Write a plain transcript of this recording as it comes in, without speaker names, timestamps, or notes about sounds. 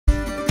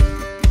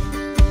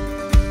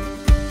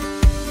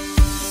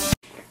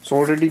So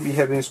already we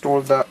have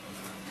installed the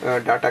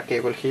data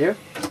cable here.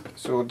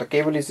 So the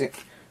cable is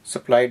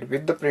supplied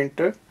with the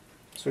printer,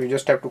 so you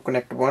just have to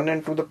connect one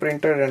end to the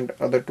printer and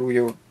other to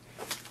your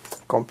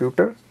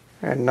computer.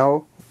 And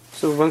now,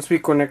 so once we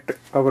connect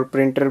our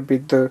printer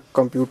with the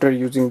computer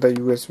using the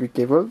USB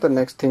cable, the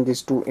next thing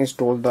is to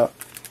install the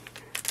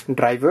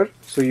driver.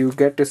 So you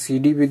get a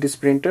CD with this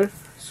printer,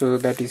 so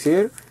that is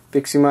here,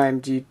 PIXMA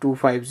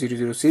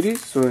MG2524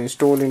 series. So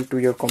install into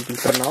your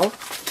computer now.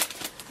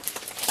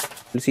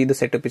 You'll see the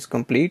setup is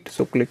complete,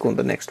 so click on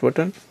the next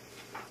button.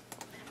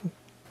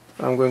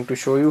 I'm going to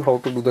show you how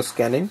to do the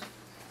scanning.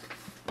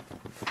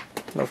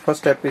 Now first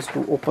step is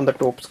to open the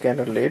top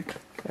scanner lid,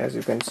 as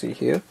you can see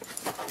here,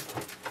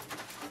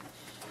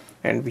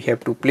 and we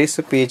have to place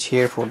a page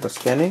here for the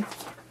scanning.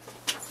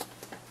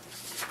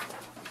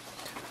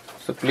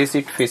 So place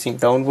it facing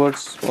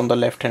downwards on the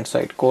left hand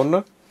side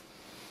corner,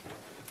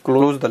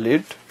 close the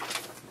lid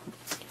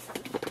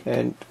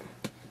and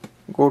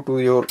go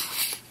to your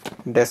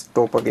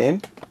desktop again,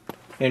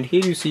 and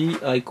here you see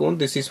icon,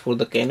 this is for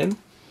the Canon.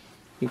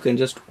 You can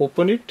just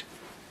open it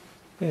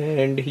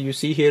and you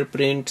see here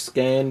print,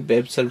 scan,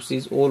 web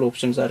services, all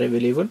options are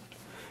available.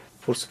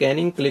 For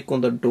scanning, click on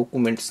the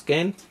document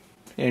scan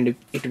and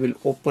it will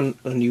open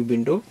a new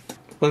window.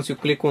 Once you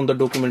click on the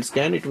document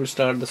scan, it will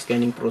start the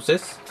scanning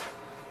process,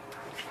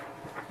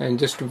 and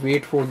just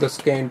wait for the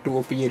scan to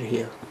appear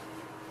here.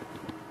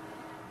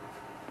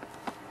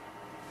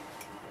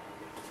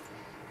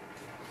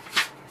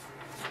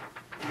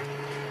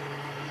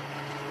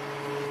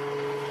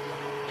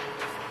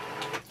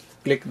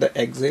 Click the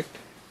exit.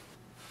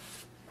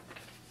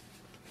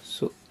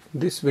 So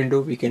this window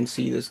we can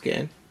see the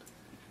scan.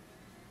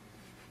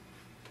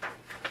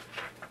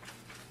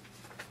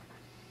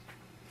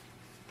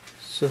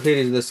 So here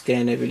is the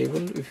scan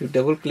available. If you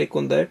double click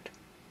on that,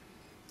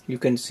 you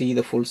can see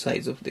the full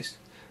size of this.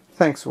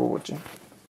 Thanks for watching.